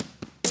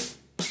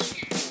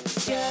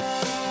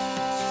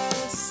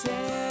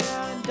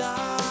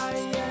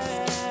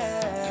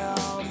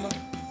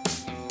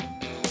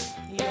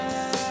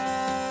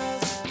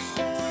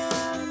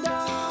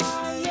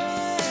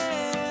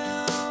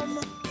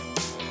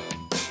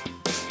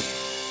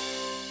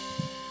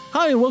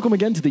Hi, and welcome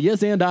again to the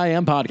Yes and I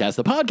Am podcast,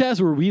 the podcast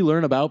where we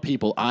learn about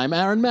people. I'm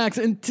Aaron Max,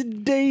 and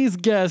today's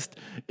guest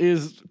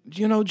is,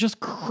 just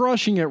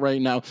crushing it right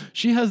now.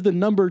 She has the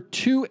number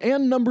 2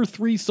 and number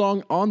 3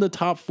 song on the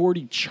top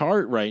 40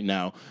 chart right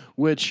now,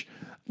 which,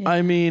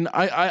 I mean,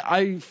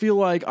 I feel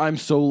like I'm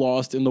so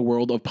lost in the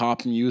world of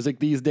pop music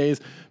these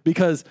days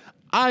because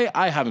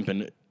I haven't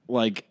been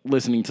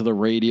listening to the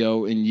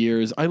radio in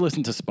years. I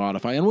listen to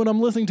Spotify, and what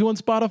I'm listening to on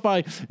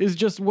Spotify is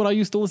just what I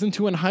used to listen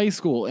to in high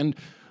school. And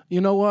you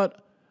know what?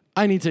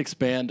 I need to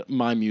expand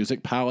my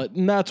music palette,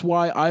 and that's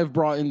why I've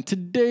brought in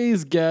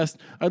today's guest.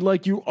 I'd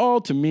like you all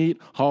to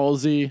meet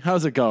Halsey.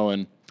 How's it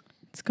going?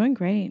 It's going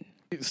great.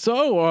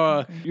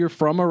 So, you're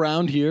from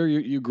around here.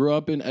 You grew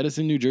up in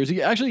Edison, New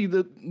Jersey. Actually,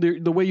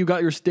 the way you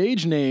got your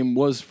stage name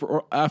was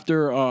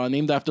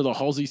named after the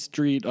Halsey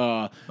Street,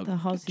 The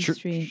Halsey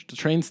Street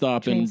train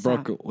stop in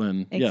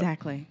Brooklyn.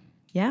 Exactly.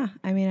 Yeah.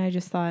 I mean, I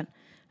just thought,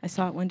 I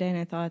saw it one day and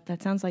I thought,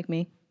 that sounds like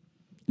me.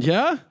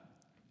 Yeah?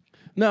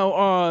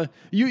 Now,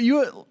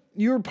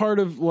 you're part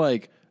of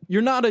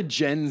you're not a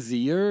Gen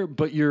Zer,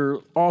 but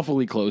you're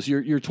awfully close.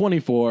 You're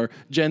 24.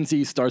 Gen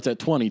Z starts at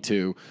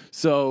 22.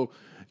 So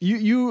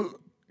you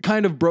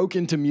kind of broke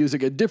into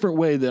music a different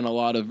way than a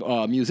lot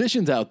of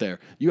musicians out there.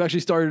 You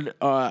actually started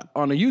on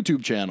a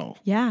YouTube channel.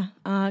 Yeah.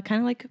 Kind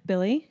of like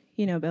Billie.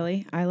 You know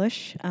Billie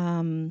Eilish.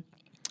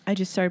 I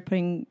just started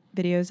putting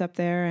videos up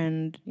there,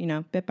 and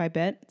bit by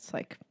bit, it's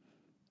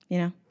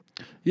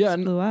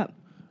blew up.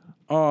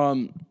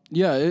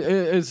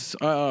 It's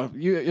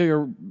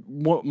your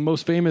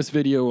most famous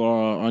video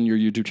on your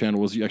YouTube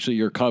channel was actually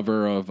your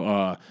cover of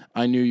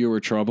 "I Knew You Were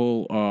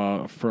Trouble"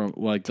 from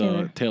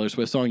the Taylor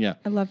Swift song. Yeah,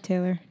 I love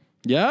Taylor.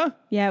 Yeah,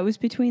 yeah. It was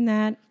between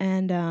that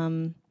and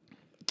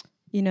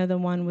the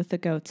one with the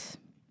goats.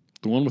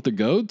 The one with the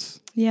goats?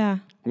 Yeah.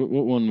 What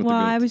one with the goats?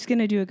 Well, I was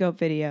gonna do a goat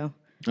video.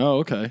 Oh,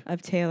 okay.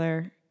 Of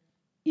Taylor.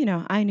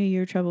 I knew you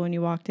were trouble when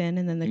you walked in,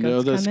 and then the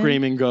goats the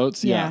screaming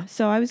goats, yeah.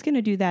 So I was going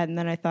to do that, and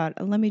then I thought,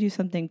 let me do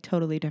something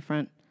totally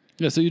different.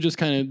 Yeah, so you just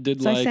kind of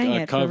did I sang a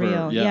it cover. For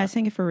real. Yeah, I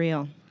sang it for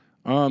real.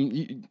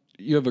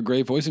 You have a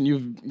great voice, and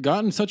you've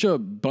gotten such a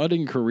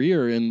budding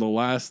career in the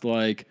last,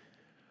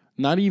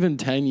 not even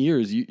 10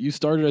 years. You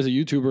started as a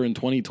YouTuber in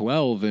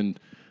 2012, and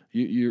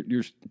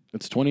you're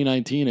it's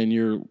 2019, and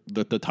you're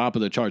at the top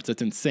of the charts.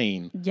 That's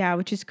insane. Yeah,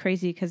 which is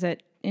crazy, because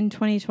in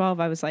 2012,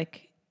 I was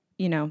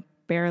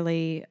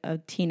barely a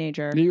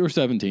teenager. You were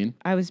 17.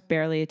 I was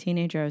barely a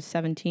teenager. I was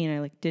 17.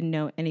 I didn't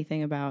know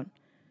anything about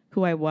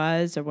who I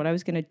was or what I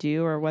was going to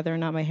do or whether or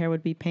not my hair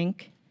would be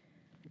pink.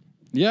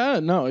 Yeah,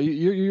 no,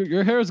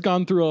 your hair has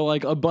gone through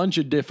a bunch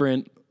of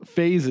different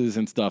phases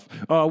and stuff.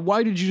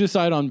 Why did you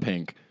decide on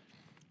pink?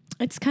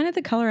 It's kind of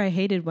the color I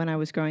hated when I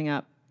was growing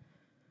up.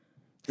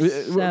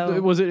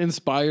 Was it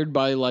inspired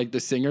by the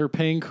singer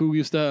Pink, who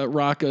used to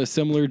rock a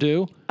similar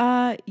do?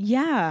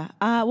 Yeah.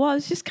 Well,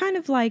 it's just kind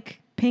of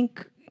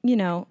Pink.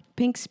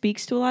 Pink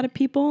speaks to a lot of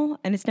people,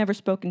 and it's never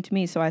spoken to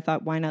me, so I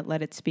thought, why not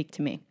let it speak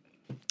to me?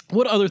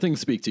 What other things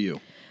speak to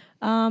you?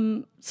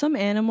 Some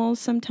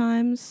animals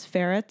sometimes,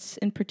 ferrets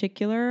in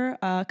particular.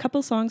 A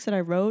couple songs that I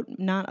wrote,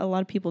 not a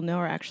lot of people know,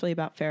 are actually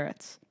about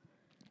ferrets.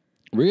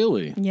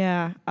 Really?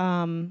 Yeah.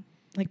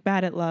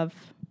 Bad at Love.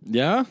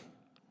 Yeah?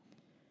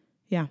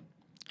 Yeah.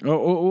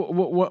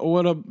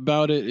 What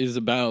about it is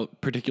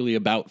particularly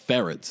about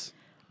ferrets?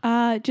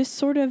 Just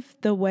sort of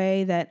the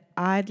way that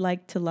I'd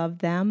like to love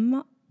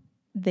them.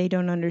 They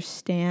don't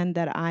understand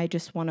that I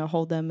just want to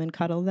hold them and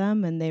cuddle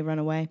them, and they run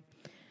away.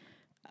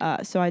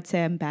 So I'd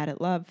say I'm bad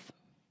at love.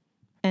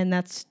 And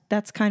that's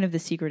kind of the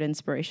secret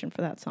inspiration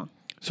for that song.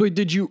 So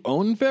did you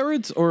own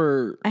ferrets,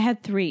 or? I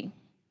had 3.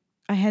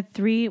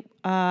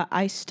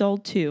 I stole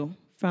 2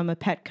 from a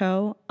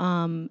Petco,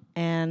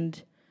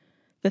 and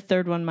the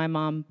third one my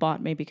mom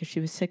bought me because she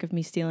was sick of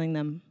me stealing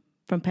them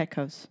from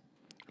Petcos.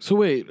 So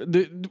wait,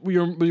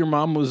 your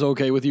mom was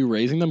okay with you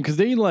raising them? Because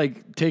they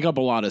take up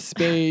a lot of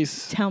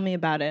space. Tell me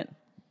about it.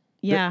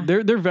 Yeah.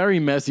 They're very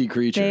messy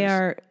creatures. They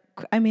are,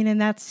 and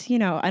that's,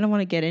 I don't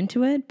want to get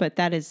into it, but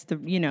that is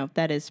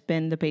that has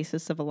been the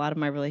basis of a lot of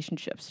my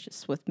relationships,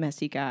 just with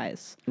messy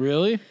guys.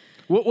 Really?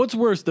 What's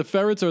worse, the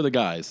ferrets or the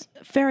guys?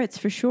 Ferrets,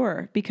 for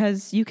sure,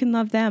 because you can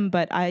love them,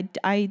 but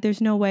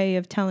there's no way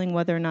of telling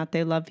whether or not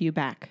they love you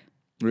back.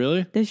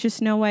 Really? There's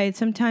just no way.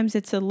 Sometimes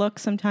it's a look,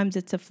 sometimes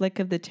it's a flick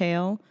of the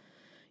tail.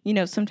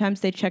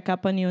 Sometimes they check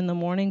up on you in the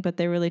morning, but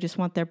they really just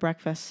want their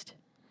breakfast.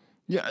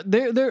 Yeah,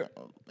 they're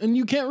and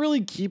you can't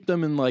really keep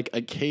them in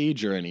a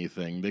cage or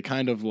anything. They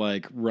kind of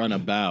run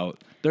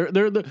about.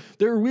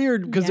 They're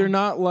weird because they're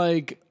not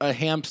like a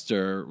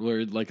hamster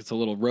where it's a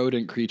little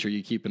rodent creature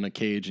you keep in a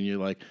cage and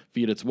you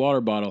feed its water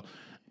bottle.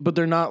 But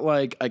they're not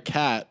like a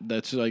cat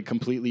that's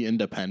completely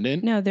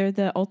independent. No, they're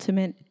the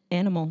ultimate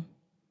animal.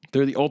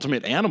 They're the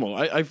ultimate animal.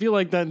 I feel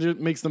like that just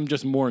makes them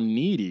just more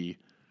needy.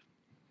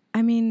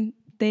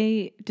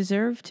 They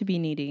deserve to be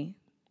needy.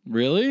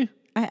 Really?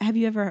 Have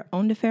you ever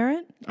owned a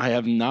ferret? I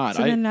have not.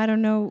 So then I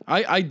don't know.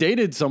 I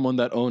dated someone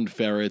that owned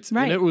ferrets,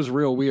 right. And it was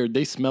real weird.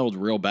 They smelled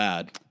real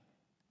bad.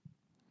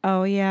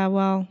 Oh, yeah,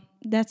 well,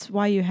 that's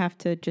why you have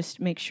to just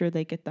make sure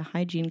they get the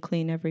hygiene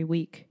clean every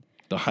week.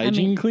 The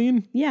hygiene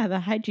clean? Yeah, the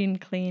hygiene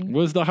clean.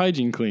 What's the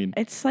hygiene clean?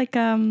 It's like,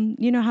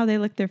 you know how they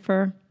lick their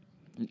fur?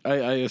 I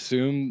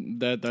assume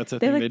that's a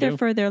They thing lick they their do.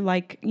 fur. They're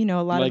like, you know,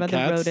 a lot Like of other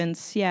cats?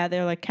 rodents. Yeah,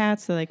 they're like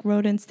cats. They're like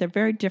rodents. They're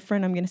very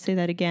different. I'm going to say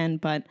that again,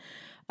 but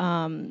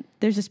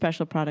there's a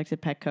special product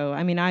at Petco.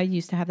 I mean, I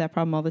used to have that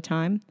problem all the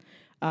time.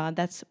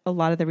 That's a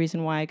lot of the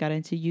reason why I got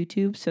into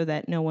YouTube, so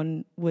that no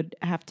one would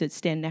have to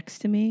stand next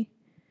to me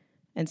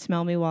and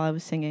smell me while I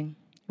was singing.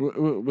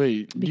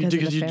 Wait, Because of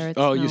the ferrets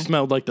you smell.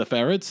 smelled like the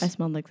ferrets? I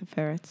smelled like the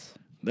ferrets.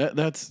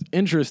 That's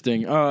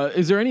interesting.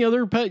 Is there any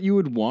other pet you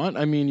would want?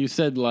 I mean, you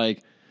said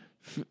like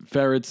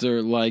ferrets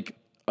are like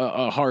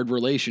a hard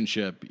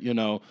relationship, you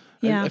know.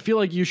 Yeah. I feel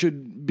like you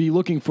should be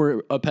looking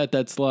for a pet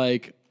that's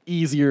like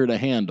easier to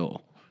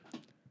handle.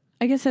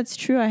 I guess that's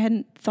true. I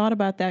hadn't thought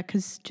about that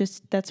because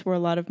just that's where a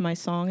lot of my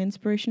song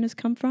inspiration has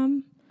come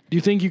from. Do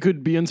you think you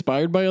could be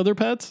inspired by other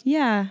pets?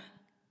 Yeah,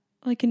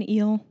 like an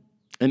eel.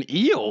 An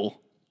eel?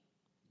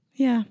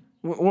 Yeah.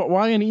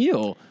 Why an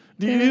eel?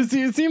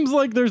 It seems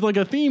like there's like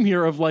a theme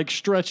here of like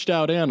stretched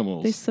out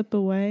animals. They slip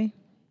away.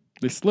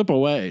 They slip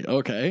away.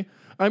 Okay.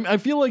 I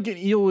feel like an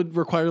eel would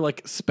require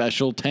like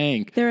special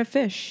tank. They're a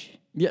fish.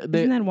 Yeah,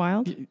 Isn't that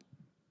wild?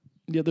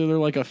 yeah, they're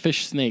like a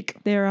fish snake.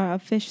 They're a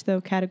fish,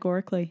 though,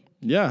 categorically.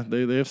 Yeah,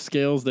 they have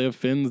scales, they have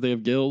fins, they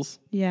have gills.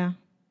 Yeah.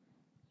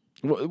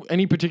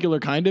 Any particular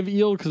kind of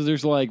eel? Because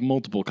there's like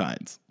multiple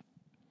kinds.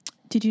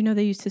 Did you know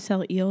they used to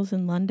sell eels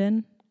in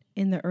London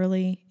in the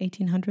early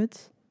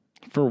 1800s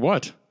For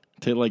what?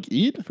 To like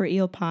eat? for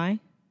eel pie?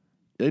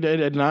 I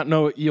did not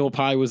know eel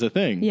pie was a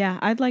thing. Yeah,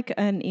 I'd like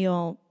an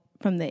eel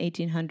from the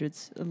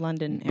 1800s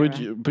London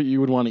era. But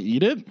you would want to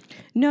eat it?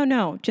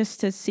 No, just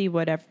to see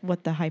what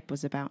the hype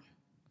was about.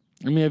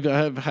 I mean,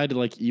 I've had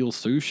like eel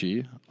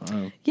sushi.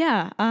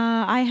 Yeah,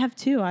 I have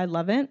too. I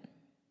love it.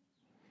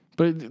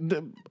 But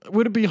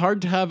would it be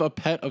hard to have a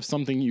pet of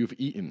something you've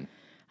eaten?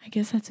 I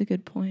guess that's a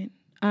good point.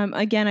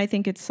 Again, I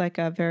think it's like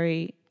a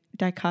very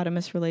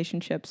dichotomous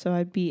relationship. So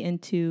I'd be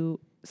into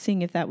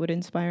seeing if that would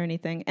inspire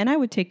anything, and I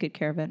would take good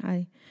care of it.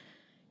 I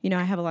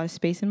have a lot of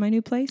space in my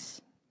new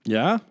place,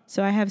 Yeah?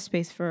 so I have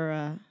space for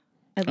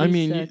at least. I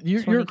mean,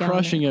 you're 20-gallon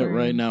crushing it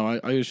right aquarium. now.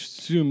 I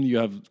assume you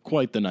have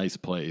quite the nice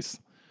place.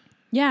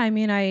 Yeah, I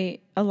mean, a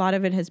lot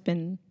of it has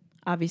been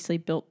obviously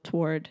built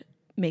toward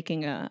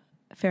making a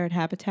ferret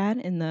habitat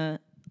in the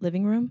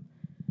living room.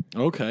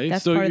 Okay.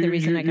 That's so part of the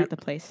reason I got the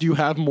place. Do you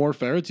have more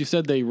ferrets? You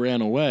said they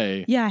ran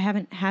away. Yeah, I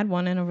haven't had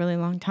one in a really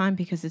long time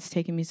because it's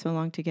taken me so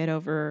long to get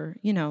over,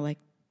 like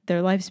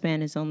their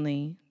lifespan is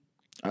only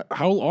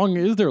How long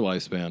is their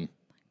lifespan?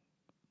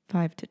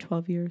 5 to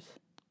 12 years.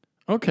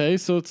 Okay,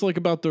 so it's like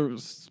about the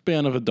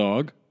span of a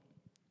dog.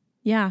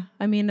 Yeah,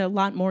 I mean, a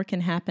lot more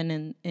can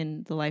happen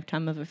in the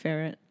lifetime of a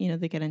ferret.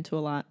 They get into a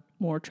lot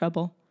more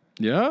trouble.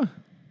 Yeah?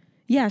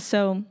 Yeah,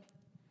 so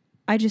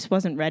I just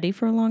wasn't ready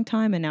for a long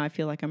time, and now I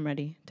feel like I'm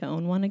ready to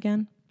own one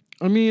again.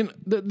 I mean,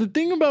 the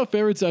thing about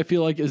ferrets, I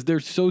feel like, is they're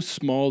so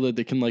small that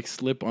they can like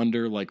slip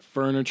under like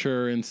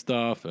furniture and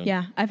stuff. And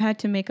Yeah, I've had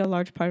to make a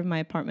large part of my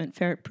apartment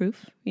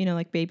ferret-proof,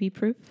 like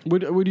baby-proof.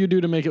 What do you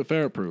do to make it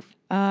ferret-proof?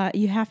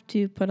 You have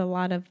to put a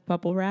lot of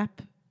bubble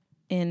wrap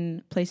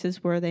in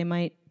places where they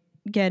might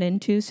get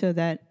into so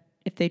that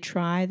if they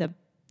try, the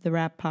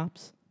wrap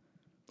pops.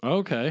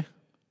 Okay.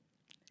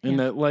 And Yeah.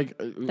 that like,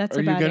 That's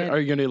are you about gonna it. are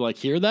you gonna like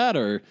hear that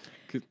or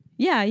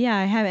Yeah,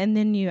 I have. And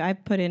then I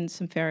put in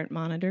some ferret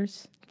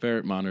monitors.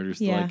 ferret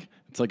monitors? Yeah. Like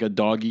it's like a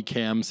doggy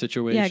cam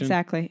situation. Yeah,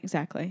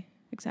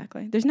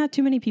 exactly. There's not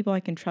too many people I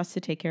can trust to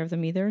take care of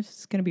them either.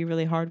 It's going to be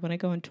really hard when I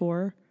go on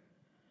tour.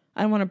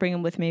 I don't want to bring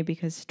them with me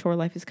because tour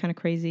life is kind of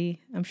crazy.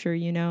 I'm sure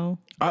you know.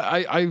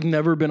 I've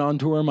never been on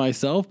tour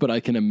myself, but I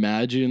can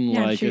imagine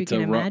Yeah, I'm like sure you it's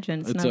can a rough imagine.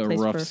 It's it's not a a place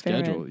for rough a ferret.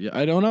 schedule. Yeah,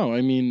 I don't know. I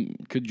mean,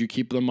 could you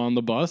keep them on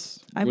the bus?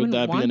 I Would wouldn't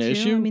that be want an to.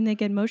 issue? I mean, they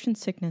get motion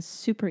sickness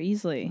super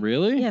easily.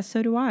 Really? Yeah,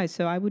 so do I.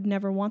 So I would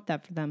never want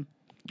that for them.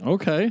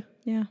 Okay.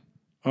 Yeah.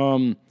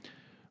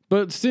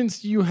 But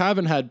since you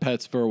haven't had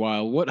pets for a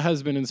while, what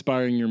has been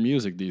inspiring your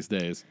music these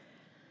days?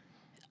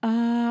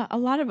 A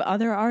lot of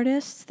other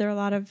artists. There are a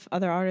lot of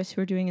other artists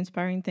who are doing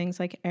inspiring things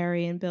like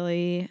Ari and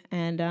Billy,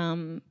 and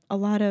a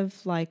lot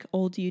of like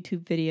old YouTube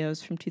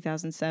videos from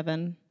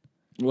 2007.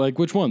 Like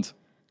which ones?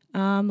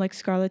 Like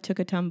Scarlet Took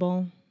a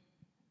Tumble.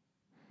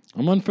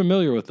 I'm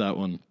unfamiliar with that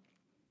one.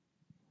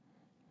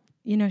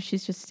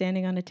 She's just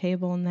standing on a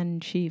table and then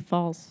she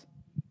falls,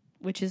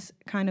 which is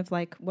kind of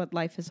like what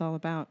life is all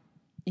about.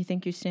 You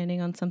think you're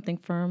standing on something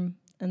firm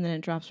and then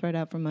it drops right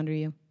out from under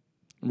you.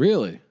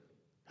 Really?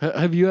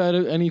 Have you had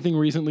anything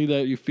recently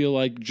that you feel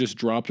like just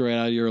dropped right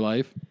out of your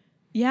life?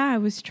 Yeah, I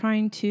was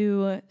trying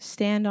to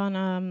stand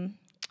on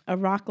a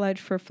rock ledge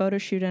for a photo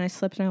shoot and I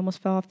slipped and I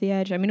almost fell off the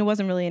edge. I mean, it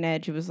wasn't really an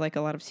edge. It was like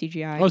a lot of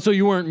CGI. Oh, so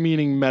you weren't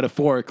meaning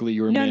metaphorically.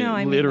 You were No, meaning I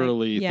mean,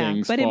 literally like, yeah,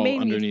 things but it fall made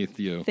me underneath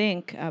you.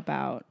 think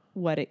about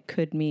what it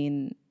could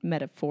mean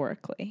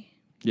metaphorically.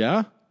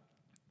 Yeah?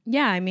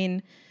 Yeah, I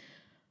mean,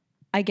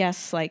 I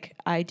guess like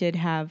I did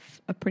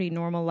have a pretty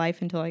normal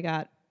life until I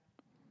got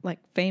like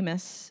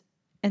famous,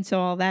 And so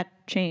all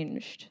that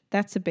changed.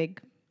 That's a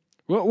big.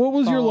 What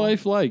was your Fall.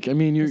 life like? I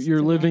mean, you're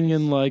to living rise.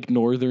 in like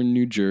northern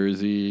New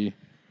Jersey.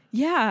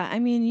 Yeah, I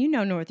mean,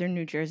 northern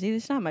New Jersey.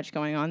 There's not much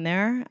going on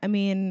there. I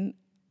mean,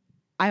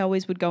 I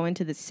always would go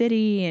into the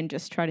city and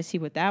just try to see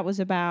what that was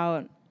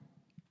about.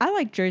 I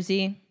like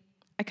Jersey.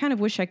 I kind of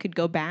wish I could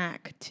go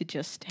back to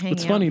just hang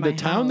It's out funny, in my the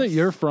town that house.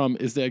 you're from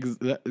is the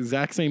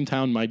exact same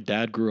town my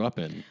dad grew up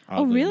in.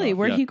 Oh, oddly really? enough.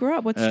 Where'd Yeah. he grow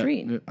up? What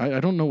street? I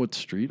don't know what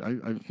street.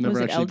 I've never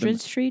Was it actually Eldridge been.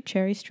 Street,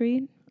 Cherry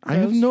Street? I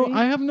have Grove no. Street?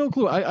 I have no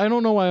clue. I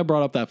don't know why I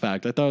brought up that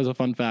fact. I thought it was a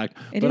fun fact,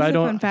 It but is I a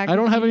don't. fun fact. I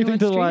don't have You know anything what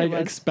to street it like was.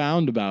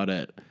 expound about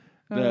it.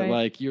 All That right.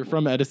 like you're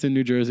from Edison,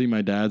 New Jersey.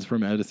 My dad's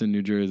from Edison,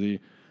 New Jersey.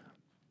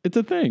 It's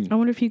a thing. I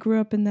wonder if he grew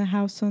up in the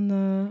house on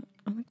the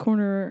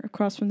corner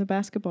across from the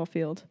basketball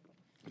field.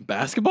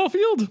 Basketball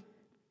field.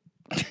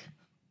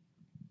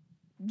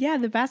 Yeah,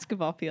 the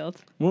basketball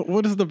field.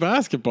 What is the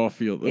basketball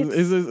field?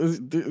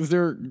 Is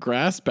there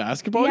grass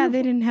basketball? Yeah,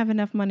 they didn't have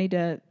enough money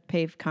to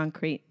pave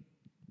concrete,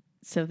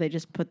 so they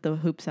just put the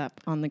hoops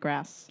up on the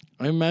grass.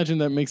 I imagine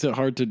that makes it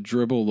hard to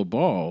dribble the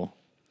ball.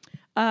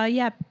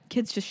 Yeah,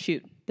 kids just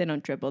shoot. They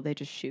don't dribble. They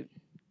just shoot.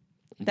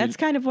 That's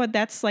kind of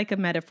that's like a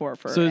metaphor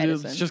for So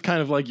Edison. it's just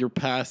kind of like you're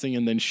passing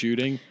and then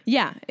shooting.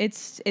 Yeah,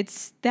 that's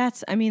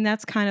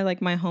kind of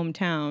like my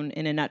hometown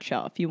in a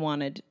nutshell. If you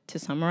wanted to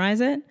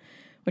summarize it,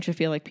 which I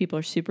feel like people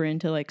are super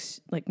into like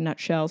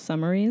nutshell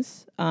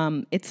summaries.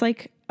 It's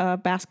like a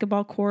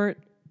basketball court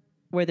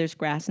where there's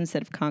grass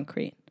instead of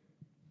concrete.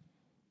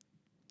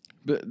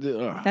 But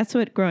That's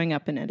what growing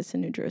up in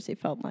Edison, New Jersey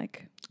felt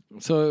like.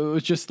 so it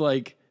was just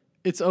like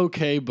it's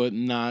okay, but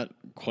not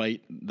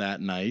quite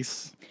that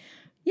nice.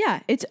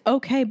 Yeah, it's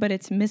okay, but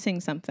it's missing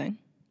something.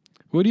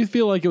 What do you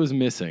feel like it was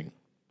missing?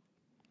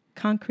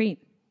 Concrete.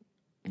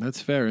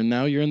 That's fair. And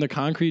now you're in the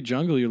concrete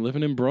jungle. You're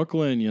living in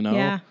Brooklyn, you know?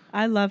 Yeah,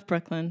 I love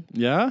Brooklyn,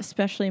 Yeah?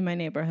 especially my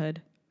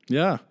neighborhood.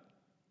 Yeah.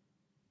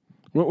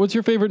 What's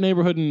your favorite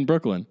neighborhood in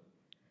Brooklyn?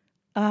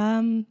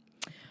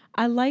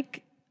 I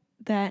like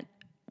that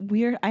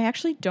weird. I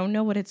actually don't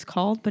know what it's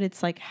called, but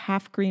it's like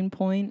half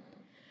Greenpoint,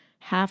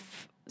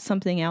 half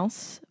something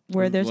else,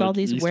 where there's Like all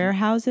these East-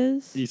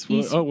 warehouses. East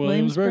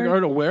Williamsburg?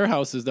 Or no,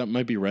 warehouses. That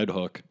might be Red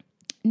Hook.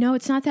 No,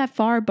 it's not that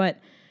far, but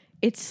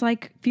it's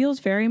like feels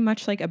very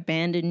much like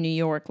abandoned New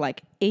York,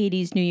 like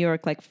 80s New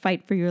York, like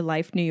fight for your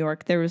life New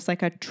York. There was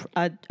like a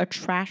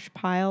trash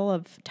pile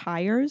of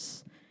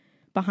tires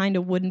behind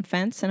a wooden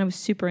fence, and I was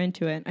super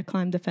into it. I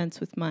climbed the fence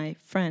with my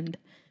friend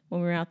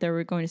when we were out there. We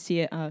were going to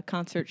see a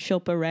concert,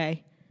 Shilpa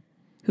Ray,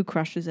 who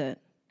crushes it,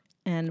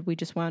 and we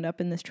just wound up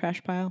in this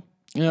trash pile.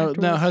 Now,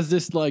 afterwards. has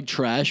this like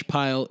trash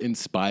pile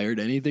inspired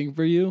anything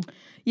for you?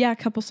 Yeah, a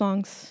couple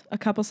songs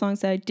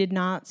that I did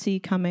not see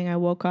coming. I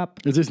woke up.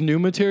 Is this new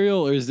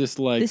material or is this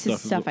like This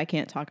is stuff I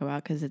can't talk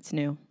about because it's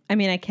new. I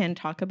mean, I can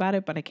talk about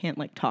it, but I can't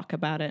like talk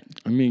about it.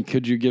 I mean,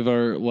 could you give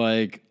our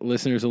like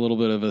listeners a little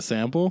bit of a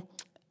sample?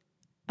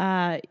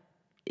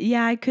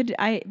 Yeah, I could.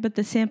 But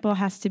the sample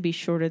has to be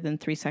shorter than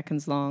 3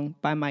 seconds long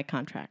by my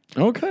contract.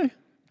 Okay.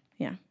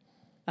 Yeah.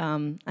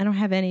 I don't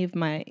have any of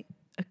my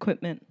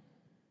equipment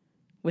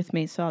with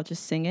me, so I'll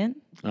just sing it.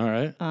 All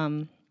right.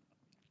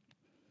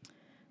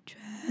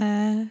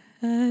 Trash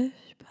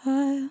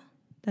pile.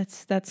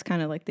 That's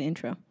kind of like the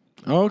intro.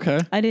 Okay.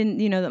 I didn't,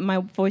 that my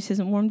voice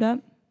isn't warmed up.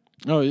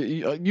 Oh,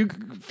 you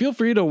feel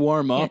free to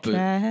warm Yeah, up.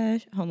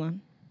 trash. Hold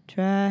on.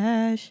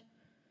 Trash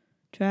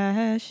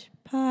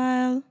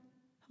pile.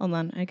 Hold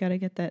on. I gotta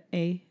get that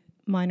A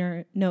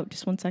minor note.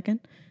 Just 1 second.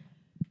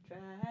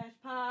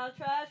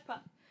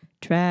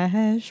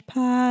 Trash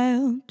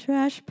pile.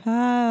 Trash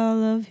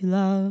pile of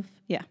love.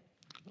 Yeah.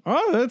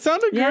 Oh, that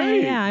sounded Yeah,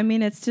 great. yeah. I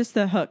mean, it's just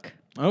the hook.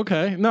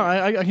 Okay. No,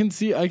 I can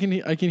see. I can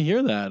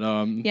hear that.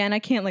 Yeah, and I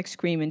can't like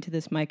scream into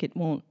this mic. It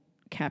won't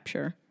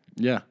capture.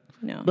 Yeah.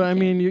 No. But I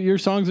mean, your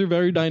songs are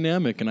very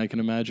dynamic, and I can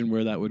imagine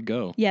where that would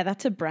go. Yeah,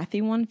 that's a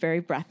breathy one. Very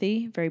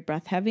breathy. Very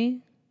breath heavy.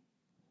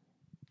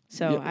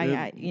 So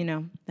Yeah,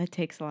 I that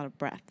takes a lot of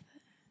breath,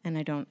 and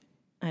I don't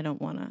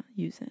want to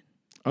use it.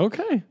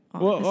 Okay.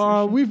 Well,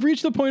 assertion. we've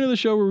reached the point of the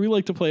show where we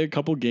like to play a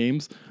couple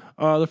games.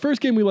 The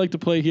first game we like to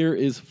play here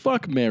is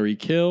Fuck, Marry,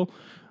 Kill.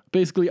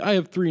 Basically, I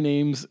have 3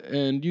 names,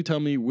 and you tell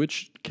me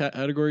which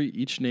category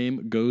each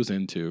name goes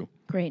into.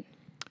 Great.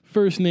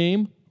 First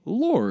name,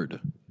 Lorde.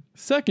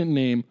 Second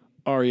name,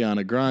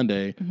 Ariana Grande.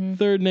 Mm-hmm.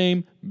 Third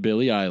name,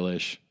 Billie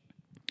Eilish.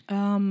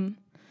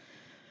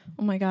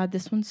 Oh my God,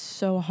 this one's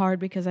so hard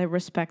because I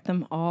respect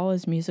them all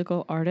as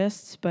musical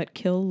artists, but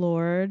kill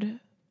Lorde,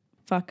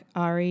 fuck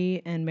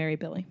Ari, and marry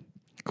Billy.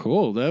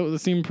 Cool. That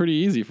seemed pretty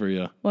easy for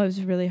you. Well, it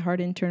was really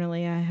hard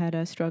internally. I had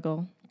a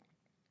struggle,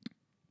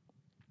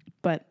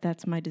 but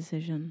that's my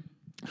decision.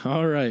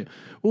 All right.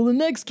 Well, the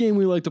next game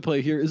we like to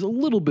play here is a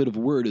little bit of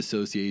word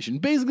association.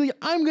 Basically,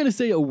 I'm going to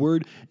say a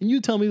word, and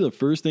you tell me the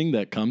first thing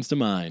that comes to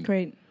mind.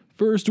 Great.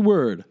 First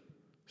word,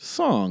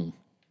 song,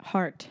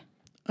 Heart.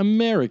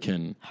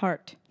 American,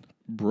 Heart.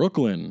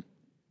 Brooklyn,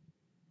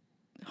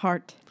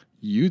 Heart.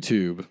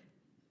 YouTube,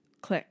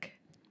 Click.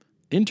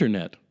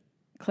 internet,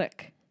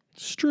 Click.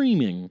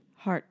 streaming,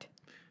 Heart.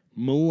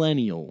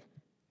 millennial,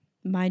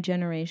 My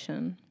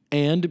generation.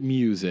 and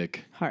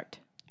music. Heart.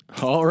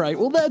 All right,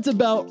 well, that's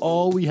about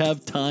all we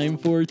have time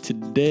for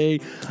today.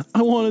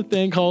 I want to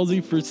thank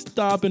Halsey for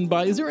stopping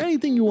by. Is there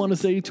anything you want to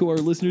say to our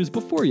listeners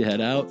before you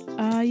head out?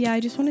 Yeah, I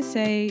just want to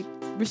say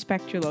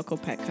respect your local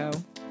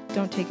Petco.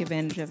 Don't take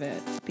advantage of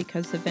it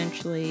because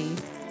eventually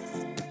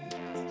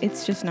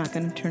it's just not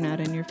going to turn out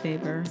in your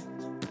favor.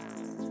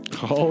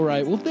 All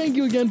right, well, thank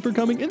you again for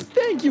coming, and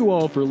thank you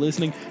all for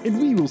listening,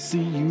 and we will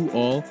see you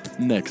all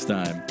next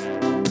time.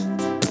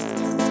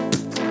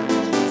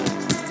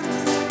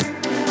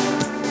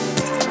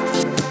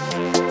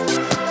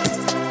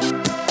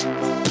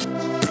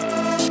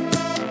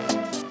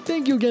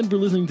 Thank you again for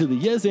listening to the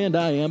Yes and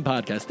I Am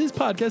podcast. This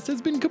podcast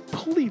has been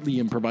completely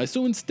improvised,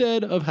 so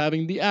instead of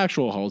having the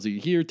actual Halsey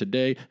here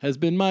today has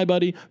been my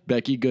buddy,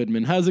 Becky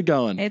Goodman. How's it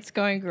going? It's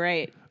going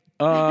great.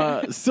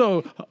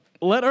 So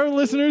let our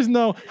listeners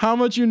know how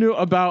much you knew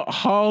about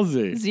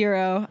Halsey.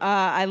 0.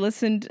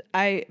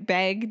 I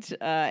begged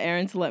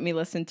Aaron to let me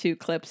listen to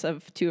clips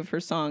of 2 of her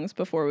songs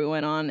before we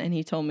went on, and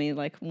he told me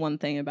like one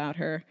thing about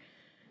her.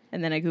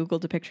 And then I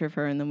Googled a picture of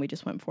her, and then we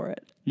just went for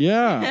it.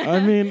 Yeah,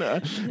 I mean,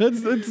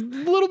 it's a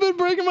little bit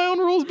breaking my own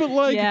rules, but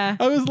like, Yeah.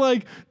 I was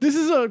like, this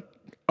is a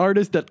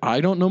artist that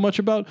I don't know much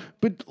about,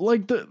 but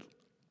like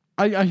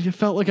I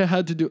felt like I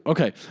had to do.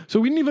 Okay, so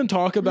we didn't even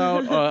talk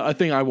about a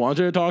thing I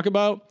wanted to talk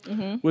about,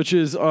 which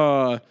is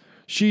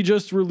she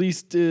just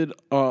released it.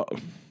 She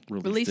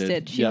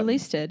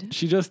released it.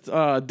 She just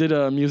did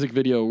a music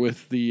video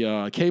with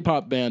the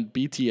K-pop band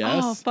BTS.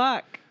 Oh,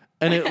 fuck.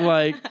 And it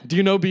like, do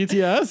you know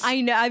BTS?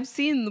 I know. I've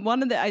seen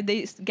one of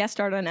they guest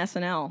starred on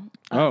SNL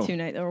 2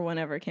 nights or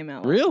whenever it came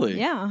out. Really?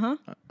 Yeah.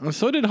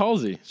 So did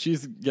Halsey.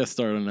 She's guest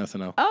starred on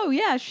SNL. Oh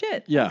yeah,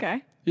 shit. Yeah.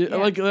 Okay. Yeah.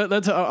 Like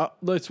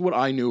that's what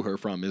I knew her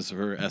from is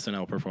her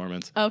SNL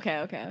performance.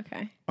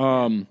 Okay.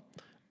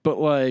 But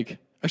like,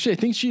 actually, I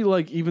think she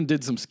like even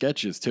did some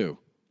sketches too.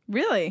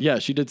 Really? Yeah,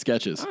 she did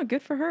sketches. Oh,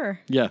 good for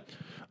her. Yeah.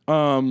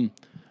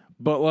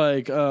 But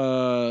like,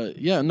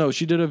 yeah, no,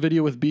 she did a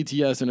video with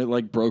BTS and it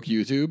like broke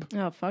YouTube.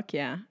 Oh fuck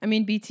yeah! I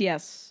mean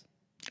BTS.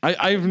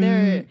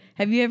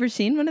 Have you ever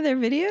seen one of their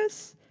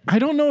videos? I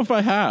don't know if I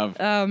have.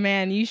 Oh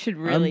man, you should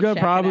really. I'm gonna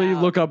probably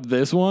look up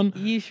this one.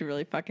 You should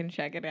really fucking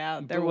check it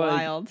out. They're But, like,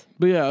 wild.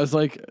 But yeah, it's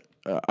like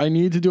I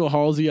need to do a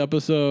Halsey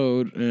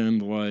episode,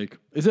 and like,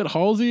 is it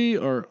Halsey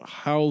or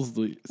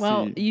Halsey?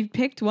 Well, you've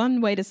picked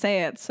one way to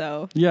say it,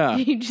 so Yeah.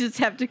 you just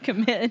have to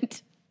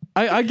commit.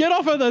 I get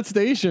off at that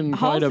station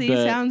quite a Halsey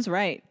bit. sounds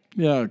right.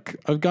 Yeah,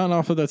 I've gotten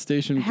off of that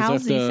station because I have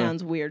Halsey to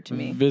sounds weird to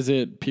me.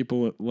 visit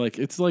people. Like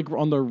it's like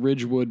on the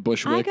Ridgewood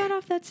Bushwick. I got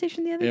off that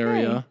station the other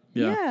area.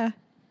 day. Yeah.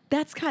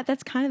 That's kind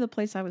of the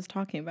place I was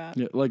talking about.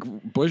 Yeah, like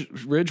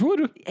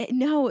Ridgewood.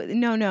 No.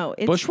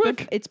 It's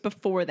Bushwick? It's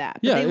before that.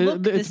 But Yeah, they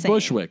look the it's same.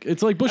 Bushwick.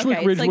 It's like Bushwick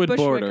Okay, it's like Ridgewood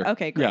Bushwick. border.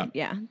 Okay, great.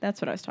 Yeah, that's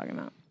what I was talking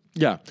about.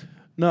 Yeah.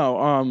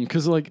 No,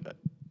 because like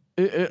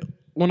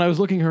when I was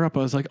looking her up, I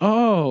was like,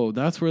 oh,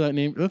 that's where that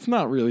name. That's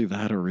not really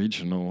that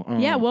original.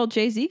 Yeah, well,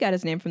 Jay-Z got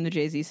his name from the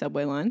Jay-Z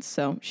subway lines,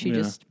 so she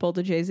just pulled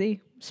a Jay-Z.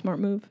 Smart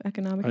move,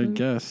 economic I move.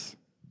 guess.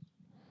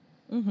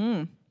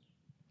 Mm-hmm.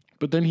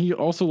 But then he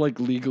also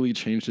like legally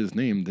changed his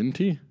name, didn't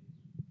he?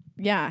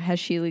 Yeah, has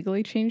she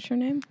legally changed her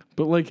name?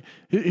 But like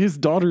his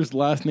daughter's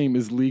last name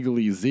is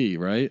legally Z,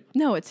 right?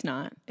 No, it's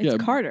not.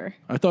 It's Carter.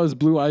 I thought it was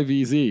Blue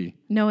Ivy Z.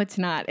 No, it's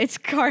not. It's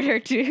Carter,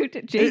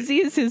 dude. Jay-Z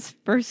is his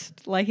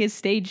first, like, his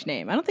stage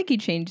name. I don't think he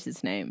changed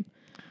his name.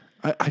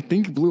 I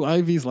think Blue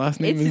Ivy's last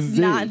name is Z. It's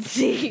not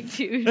Z,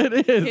 dude.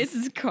 It is.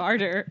 It's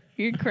Carter.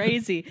 You're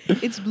crazy.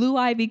 It's Blue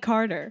Ivy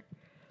Carter.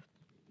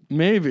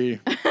 Maybe.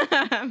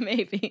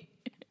 Maybe.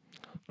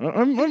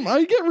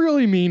 I get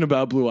really mean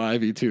about Blue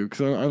Ivy too,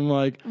 because I'm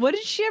like, what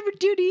did she ever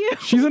do to you?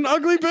 she's an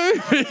ugly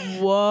baby.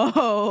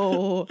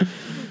 Whoa.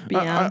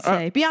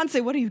 Beyonce.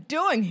 Beyonce, what are you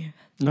doing here?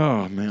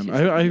 Oh man,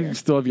 I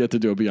still have yet to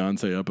do a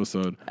Beyonce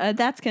episode.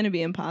 That's going to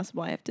be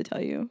impossible, I have to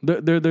tell you.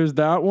 There's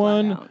that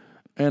one, out.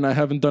 and I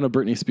haven't done a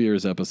Britney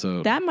Spears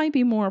episode. That might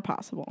be more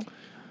possible.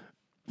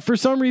 For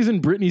some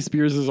reason, Britney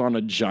Spears is on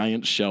a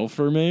giant shelf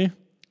for me.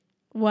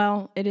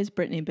 Well, it is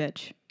Britney,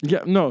 bitch.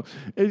 Yeah, no.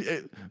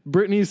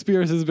 Britney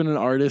Spears has been an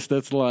artist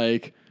that's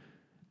like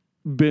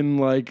been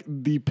like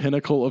the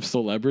pinnacle of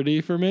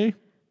celebrity for me.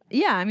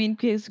 Yeah, I mean,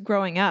 because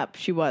growing up,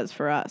 she was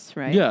for us,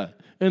 right? Yeah,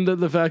 and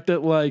the fact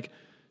that like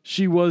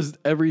she was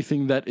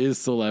everything that is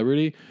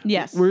celebrity.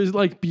 Yes. Whereas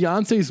like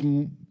Beyonce's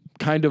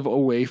kind of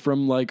away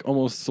from like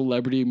almost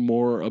celebrity,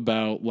 more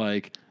about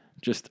like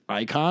just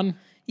icon.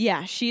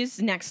 Yeah,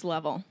 she's next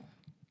level.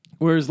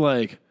 Whereas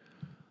like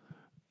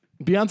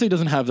Beyonce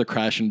doesn't have the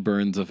crash and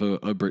burns of a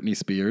Britney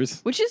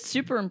Spears. Which is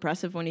super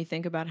impressive when you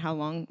think about how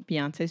long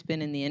Beyonce's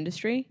been in the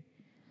industry.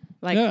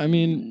 Like, yeah, I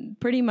mean,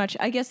 pretty much.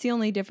 I guess the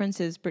only difference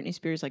is Britney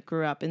Spears like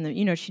grew up in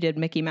the, she did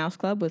Mickey Mouse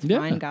Club with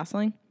Ryan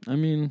Gosling. I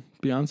mean,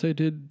 Beyonce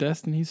did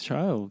Destiny's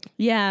Child.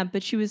 Yeah,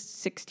 but she was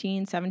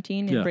 16,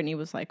 17, and Yeah. Britney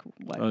was like,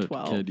 what,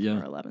 12 kid, yeah.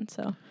 or 11.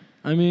 So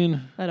I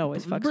mean, that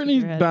always fucks with your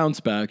Britney's head.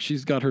 bounced back.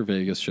 She's got her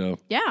Vegas show.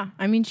 Yeah,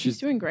 I mean, she's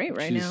doing great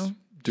right she's now.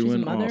 doing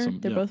she's a mother. awesome.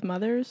 They're Yeah. both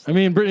mothers. I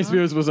mean, Britney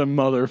Spears was a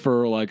mother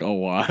for like a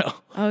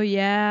while. Oh,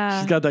 yeah.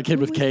 She's got that kid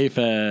with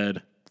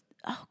K-Fed.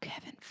 Oh,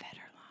 Kevin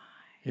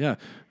Federline. Yeah,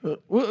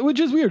 which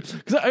is weird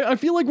because I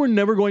feel like we're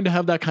never going to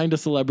have that kind of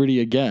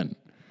celebrity again.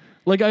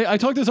 Like I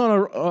talked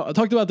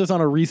about this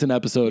on a recent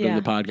episode of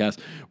the podcast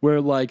where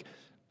like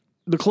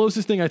the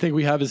closest thing I think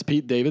we have is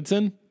Pete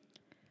Davidson.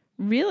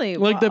 Really?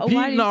 Like the Pete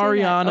and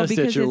Ariana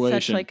because situation.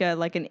 It's such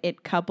like an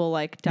it couple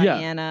like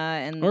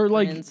Diana and or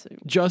like Prince,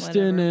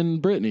 Justin whatever.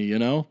 and Britney, you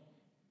know?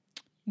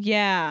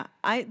 Yeah,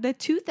 the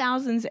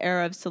 2000s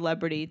era of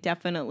celebrity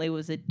definitely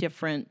was a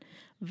different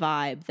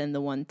vibe than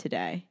the one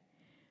today.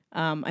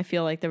 I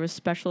feel like there was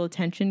special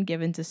attention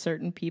given to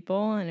certain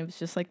people, and it was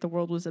just like the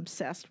world was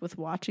obsessed with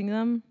watching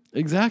them.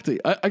 Exactly.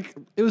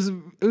 It was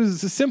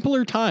a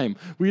simpler time.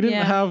 We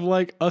didn't have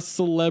like a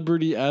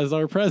celebrity as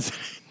our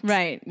president.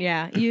 Right.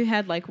 Yeah. You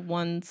had like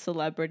one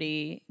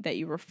celebrity that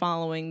you were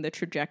following the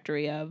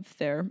trajectory of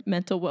their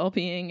mental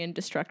well-being and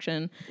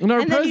destruction. And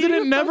our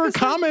president never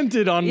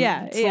commented on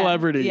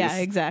celebrities. Yeah,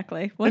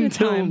 exactly. What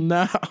until a time.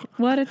 now.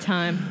 What a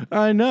time.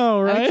 I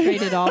know, right? I would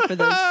trade it all for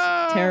those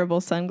terrible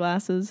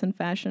sunglasses and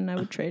fashion. I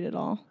would trade it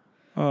all.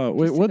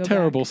 Wait, what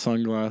terrible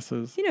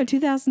sunglasses?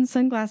 2000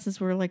 sunglasses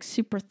were like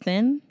super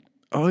thin.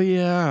 Oh,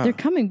 yeah. They're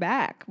coming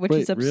back, which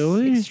is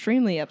really?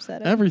 extremely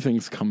upsetting.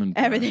 Everything's coming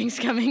back. Everything's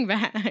coming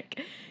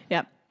back.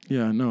 Yep.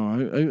 Yeah, no,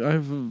 I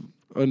have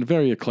a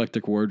very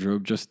eclectic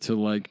wardrobe just to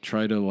like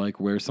try to like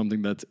wear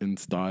something that's in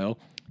style.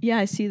 Yeah,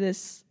 I see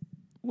this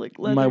like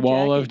leather My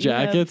wall of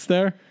jacket jackets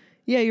there.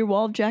 Yeah, your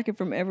wall of jacket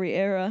from every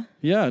era.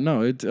 Yeah,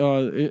 no, it You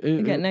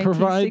got 1960s.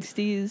 provides.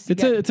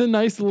 It's a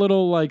nice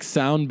little like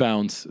sound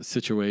bounce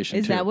situation.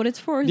 Is that what it's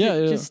for? Or is Yeah,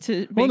 it yeah. just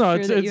to make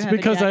Well, sure it's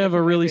because I have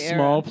a really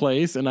small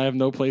place and I have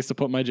no place to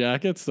put my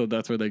jackets, so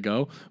that's where they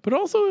go. But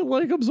also, it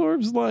like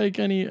absorbs like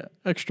any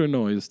extra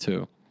noise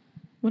too.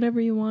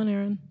 Whatever you want,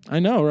 Aaron. I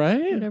know,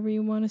 right? Whatever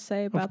you want to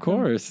say about Of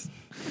course.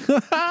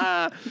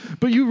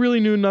 But you really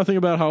knew nothing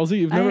about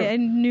Halsey? I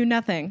knew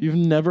nothing. You've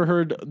never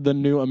heard the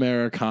new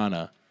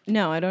Americana?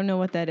 No, I don't know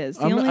what that is.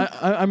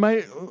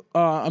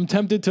 I'm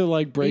tempted to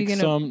like break gonna,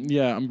 some.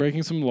 Yeah, I'm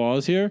breaking some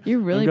laws here. You're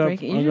really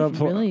fucking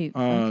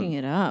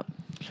it up.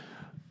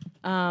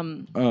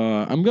 I'm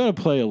gonna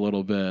play a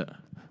little bit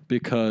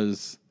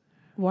because.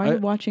 Why are you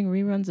watching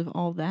reruns of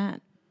all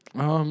that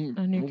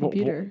on your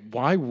computer?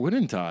 Why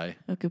wouldn't I?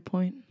 A good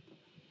point.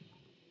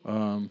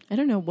 I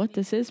don't know what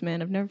this is,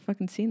 man. I've never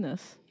fucking seen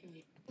this.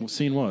 Well,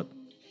 seen what?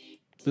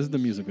 This is the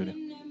music video.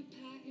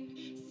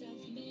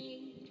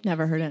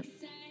 Never heard it.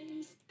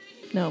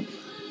 No.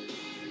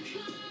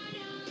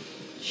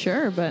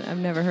 Sure, but I've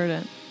never heard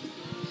it.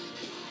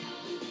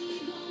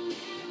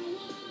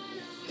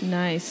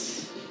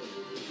 Nice.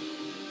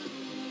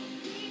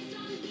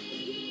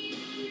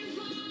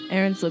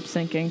 Aaron's lip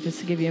syncing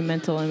just to give you a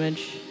mental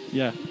image.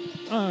 Yeah.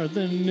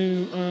 The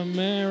new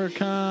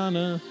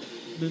Americana.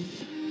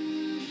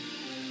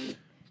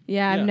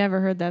 Yeah, I've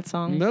never heard that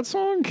song. That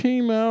song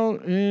came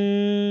out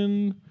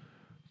in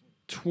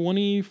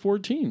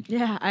 2014.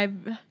 Yeah,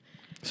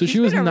 So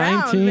she was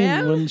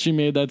 19 when she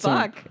made that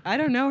song. Fuck, I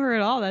don't know her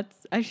at all.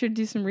 I should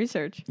do some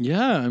research.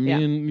 Yeah, I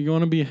mean, you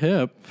want to be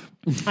hip.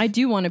 I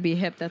do want to be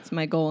hip. That's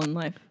my goal in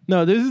life.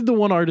 No, this is the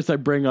one artist I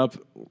bring up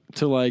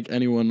to like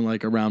anyone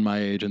like around my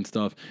age and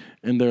stuff,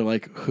 and they're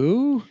like,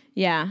 "Who?"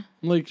 Yeah.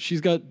 Like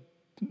she's got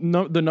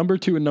the number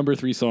 2 and number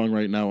 3 song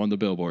right now on the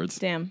billboards.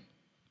 Damn.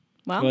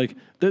 Well, like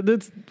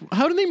that's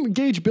how do they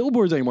gauge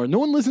billboards anymore? No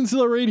one listens to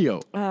the radio.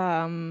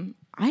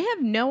 I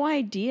have no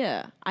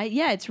idea.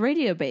 It's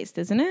radio based,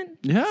 isn't it?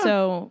 Yeah.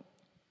 So,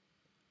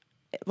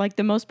 like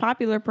the most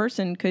popular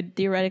person could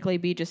theoretically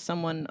be just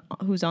someone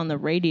who's on the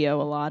radio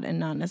a lot and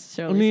not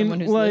necessarily someone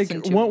who's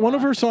listened to one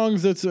of her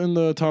songs that's in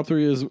the top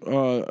 3 is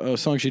a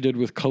song she did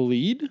with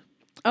Khalid.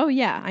 Oh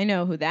yeah, I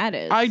know who that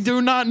is. I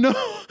do not know.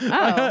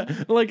 Oh.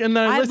 And then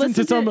I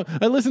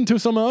listened to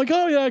someone like,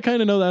 oh yeah, I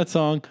kind of know that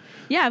song.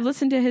 Yeah, I've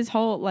listened to his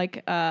whole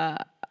like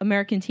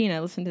American Teen. I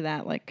listened to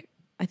that like.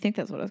 I think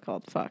that's what it's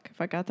called. Fuck. If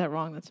I got that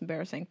wrong, that's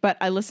embarrassing. But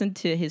I listened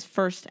to his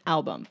first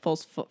album,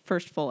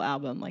 first full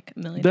album, like a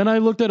million. Then I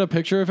looked at a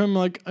picture of him,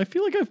 like, I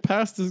feel like I've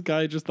passed this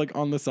guy just like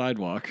on the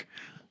sidewalk.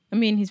 I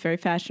mean, he's very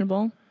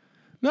fashionable.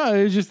 No,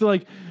 it's just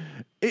like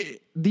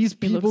these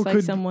people looks like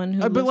could. someone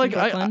who but lives like in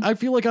Brooklyn. I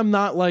feel like I'm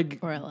not like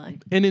Or LA.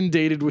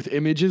 inundated with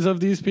images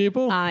of these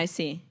people. I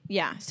see.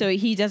 Yeah. So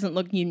he doesn't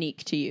look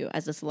unique to you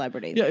as a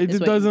celebrity. Yeah, it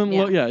doesn't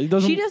look. Yeah, it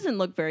doesn't. She doesn't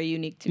look very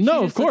unique to me. No, She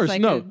of just looks course,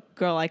 like no. a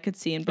girl I could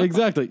see in Brooklyn.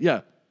 Exactly.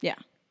 Yeah. Yeah.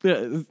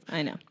 Yeah.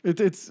 I know.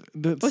 It's.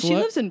 Well, she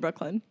lives in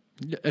Brooklyn.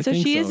 Yeah, I So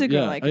think she is a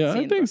girl yeah, I could yeah, see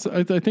I in think so.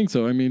 I think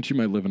so. I mean, she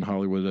might live in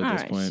Hollywood at All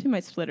this right. point. She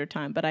might split her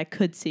time, but I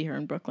could see her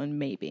in Brooklyn,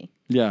 maybe.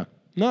 Yeah.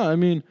 No, I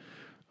mean,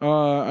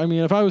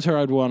 if I was her,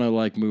 I'd want to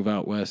like move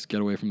out west,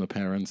 get away from the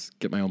parents,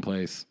 get my own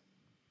place.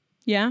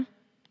 Yeah?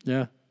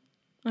 Yeah.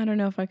 I don't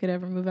know if I could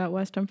ever move out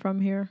west. I'm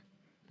from here.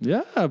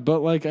 Yeah,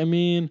 but like, I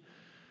mean,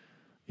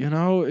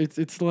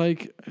 it's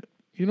like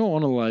you don't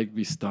want to like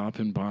be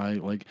stopping by.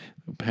 Like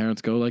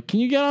parents go like, "Can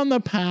you get on the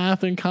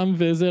path and come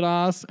visit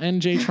us?"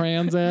 NJ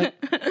Transit.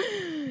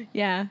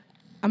 Yeah.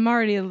 I'm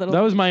already a little...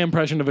 That was my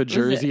impression of a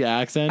Jersey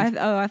accent.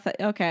 I thought...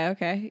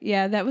 Okay.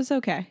 Yeah, that was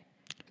okay.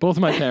 Both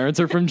my parents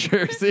are from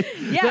Jersey.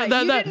 Yeah,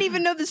 you didn't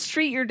even know the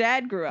street your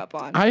dad grew up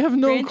on. I have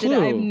no Granted,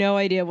 clue. I have no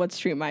idea what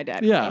street my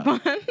dad grew up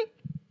on.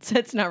 So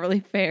it's not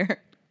really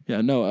fair.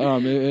 Yeah, no,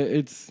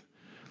 it's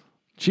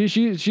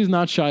she's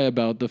not shy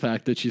about the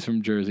fact that she's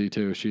from Jersey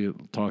too. She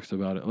talks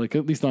about it, like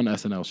at least on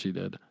SNL she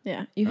did.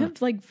 Yeah, you have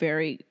like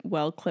very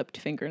well clipped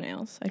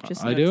fingernails. I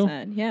just I noticed do?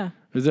 that. Yeah.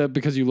 Is that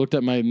because you looked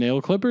at my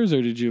nail clippers,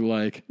 or did you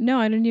like? No,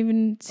 I didn't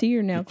even see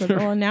your nail clipper.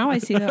 Well, now I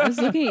see them. I was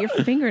looking at your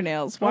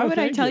fingernails. Why would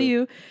I tell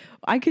you?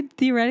 I could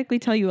theoretically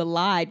tell you a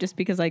lie just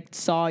because I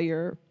saw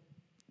your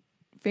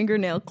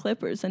fingernail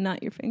clippers and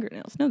not your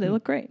fingernails. No, they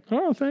look great.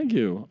 Oh, thank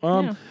you.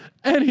 Yeah.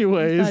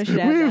 Anyways, I should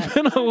add we've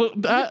been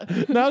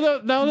now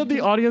that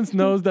the audience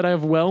knows that I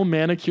have well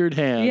manicured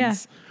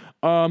hands.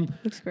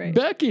 Looks great.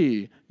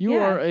 Becky, you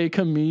Yeah. are a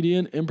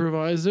comedian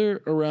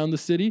improviser around the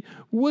city.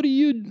 What are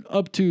you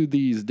up to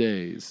these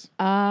days?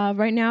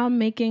 Right now, I'm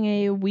making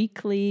a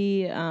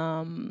weekly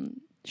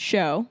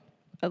show.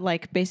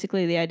 Like,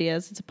 basically, the idea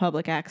is it's a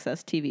public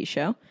access TV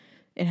show.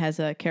 It has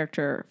a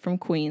character from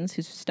Queens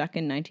who's stuck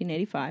in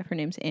 1985. Her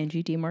name's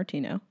Angie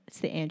DiMartino. It's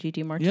the Angie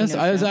DiMartino Yes, show.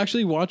 I was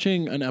actually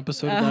watching an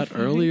episode of that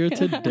earlier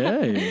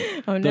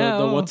today. Oh, The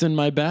no. What's in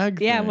My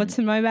Bag Yeah, thing. what's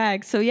in my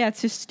bag? So, yeah,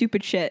 it's just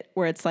stupid shit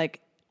where it's like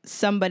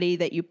somebody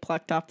that you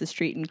plucked off the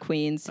street in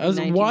Queens.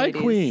 In Why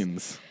 1980s.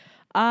 Queens?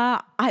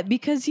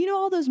 Because you know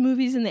all those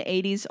movies in the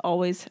 80s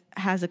always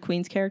has a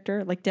Queens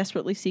character, like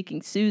Desperately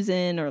Seeking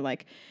Susan, or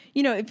like,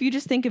 you know, if you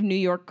just think of New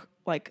York,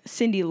 like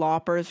Cyndi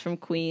Lauper's from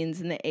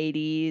Queens in the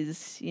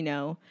 80s, you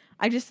know,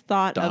 I just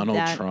thought of Donald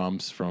that.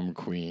 Trump's from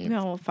Queens.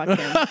 No, fuck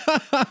him.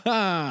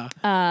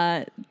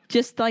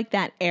 Just like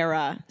that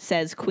era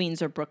says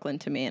Queens or Brooklyn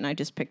to me, and I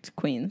just picked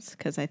Queens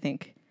because I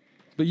think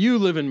But you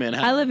live in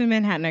Manhattan. I live in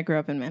Manhattan. I grew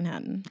up in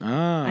Manhattan.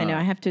 Ah. I know.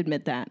 I have to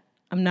admit that.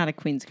 I'm not a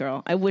Queens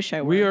girl. I wish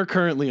I were. We are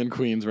currently in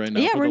Queens right now.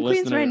 Yeah, for we're the in Queens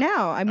listener right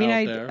now. I mean,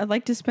 out there. I'd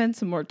like to spend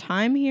some more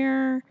time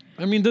here.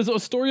 I mean, does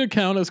Astoria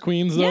count as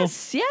Queens though?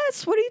 Yes.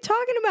 What are you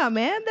talking about,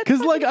 man? That's Because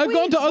like fucking I've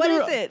gone to Queens. other,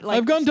 What is it? Like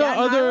I've gone to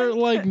Staten other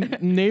Island?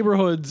 like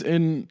neighborhoods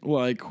in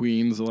like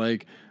Queens.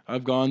 Like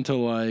I've gone to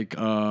like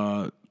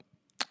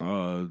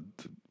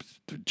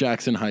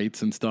Jackson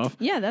Heights and stuff.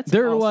 Yeah, that's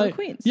They're also like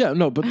Queens. Yeah,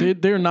 no, but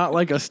they're not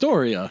like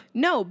Astoria.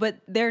 No, but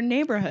they're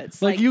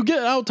neighborhoods. Like you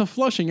get out to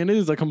Flushing, and it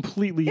is a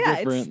completely yeah,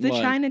 different. it's the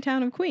like,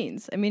 Chinatown of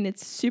Queens. I mean,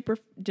 it's super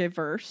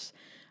diverse.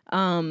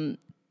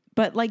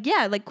 But like,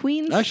 yeah, like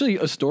Queens. Actually,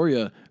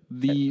 Astoria,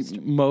 the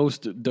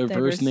most diverse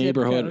Diverse zip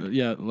neighborhood. code.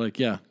 Yeah, like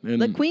yeah.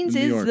 Like Queens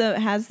in New is York.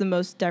 has the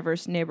most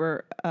diverse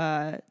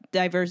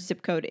diverse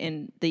zip code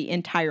in the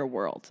entire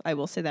world. I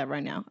will say that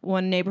right now.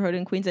 One neighborhood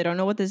in Queens, I don't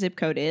know what the zip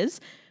code is,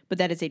 but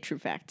that is a true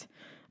fact.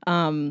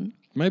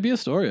 Might be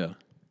Astoria.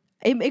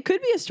 It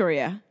could be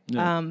Astoria.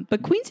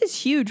 But Queens is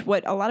huge.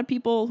 What a lot of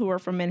people who are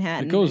from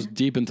Manhattan. It goes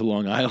deep into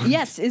Long Island.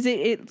 Yes,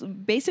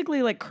 it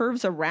basically like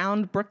curves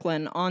around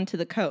Brooklyn onto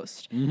the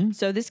coast. Mm-hmm.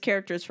 So this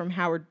character is from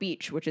Howard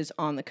Beach, which is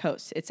on the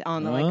coast. It's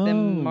on the, like the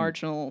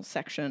marginal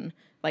section,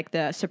 like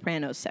the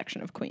Sopranos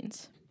section of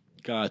Queens.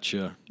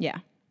 Gotcha. Yeah.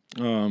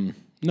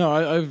 No,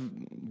 I've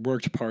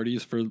worked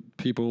parties for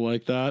people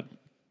like that.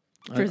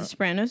 For the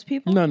Sopranos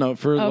people? No,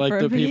 for like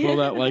for- the people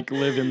that like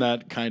live in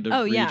that kind of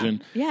Oh, yeah.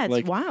 region. Yeah, it's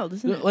like, wild,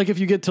 isn't it? Like if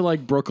you get to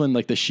like Brooklyn,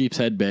 like the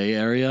Sheepshead Bay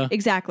area.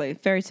 Exactly.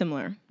 Very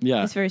similar.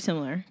 Yeah. It's very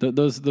similar.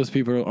 Those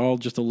people are all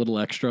just a little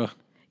extra.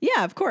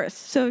 Yeah, of course.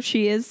 So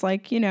she is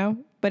like, you know,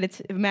 but it's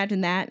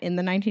imagine that in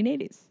the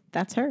 1980s.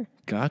 That's her.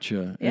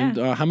 Gotcha. Yeah. And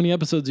how many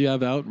episodes do you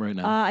have out right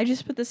now? I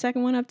just put the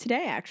second one up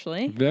today,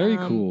 actually. Very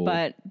cool.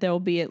 But there will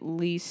be at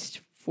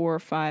least 4 or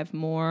 5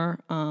 more.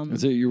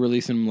 Is it you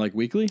releasing them like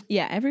weekly?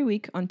 Yeah, every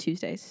week on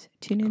Tuesdays.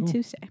 Tune in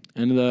Tuesday.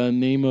 And the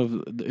name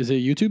of is it a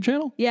YouTube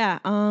channel? Yeah.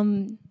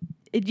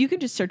 You can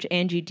just search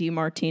Angie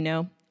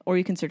DiMartino, or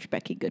you can search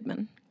Becky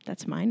Goodman.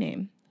 That's my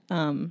name.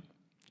 I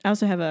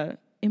also have a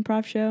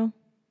improv show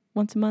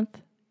once a month,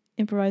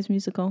 improvised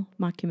musical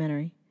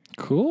mockumentary.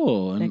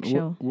 Cool. And Next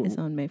show is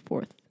on May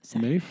 4th.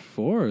 Saturday, May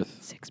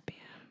 4th, 6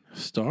 p.m.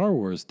 Star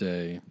Wars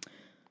Day.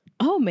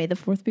 Oh, May the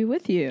 4th be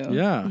with you.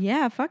 Yeah.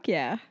 Yeah, fuck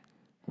yeah.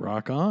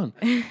 Rock on.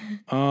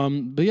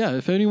 But yeah,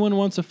 if anyone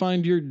wants to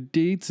find your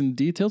dates and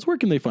details, where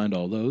can they find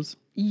all those?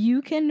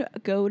 You can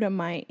go to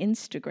my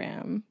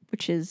Instagram,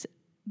 which is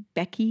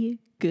Becky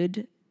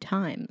Good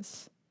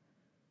Times,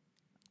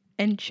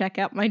 and check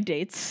out my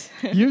dates.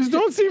 You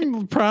don't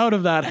seem proud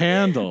of that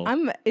handle.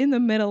 I'm in the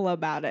middle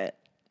about it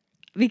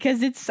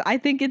because I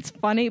think it's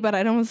funny, but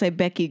I don't want to say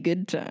Becky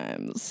Good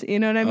Times. You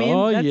know what I mean?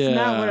 Oh, That's yeah.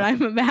 not what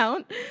I'm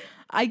about.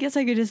 I guess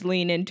I could just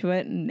lean into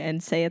it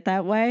and say it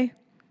that way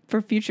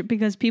for future,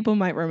 because people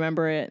might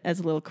remember it as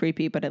a little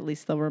creepy, but at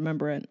least they'll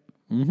remember it.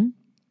 Mm-hmm.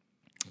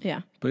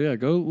 Yeah. But yeah,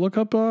 go look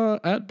up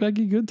at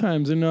Becky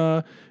Goodtimes. And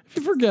if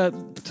you forget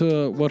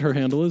what her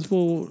handle is,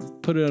 we'll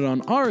put it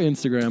on our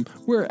Instagram.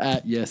 We're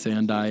at Yes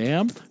And I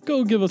Am.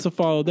 Go give us a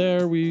follow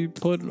there. We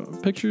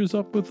put pictures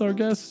up with our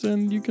guests,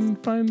 and you can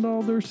find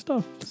all their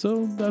stuff.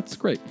 So that's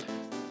great.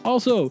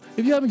 Also,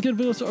 if you haven't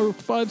given us a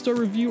 5-star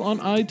review on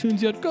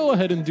iTunes yet, go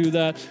ahead and do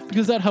that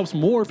because that helps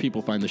more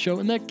people find the show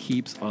and that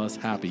keeps us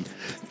happy.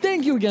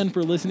 Thank you again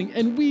for listening,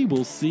 and we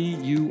will see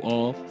you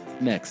all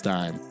next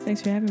time.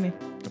 Thanks for having me.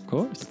 Of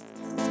course.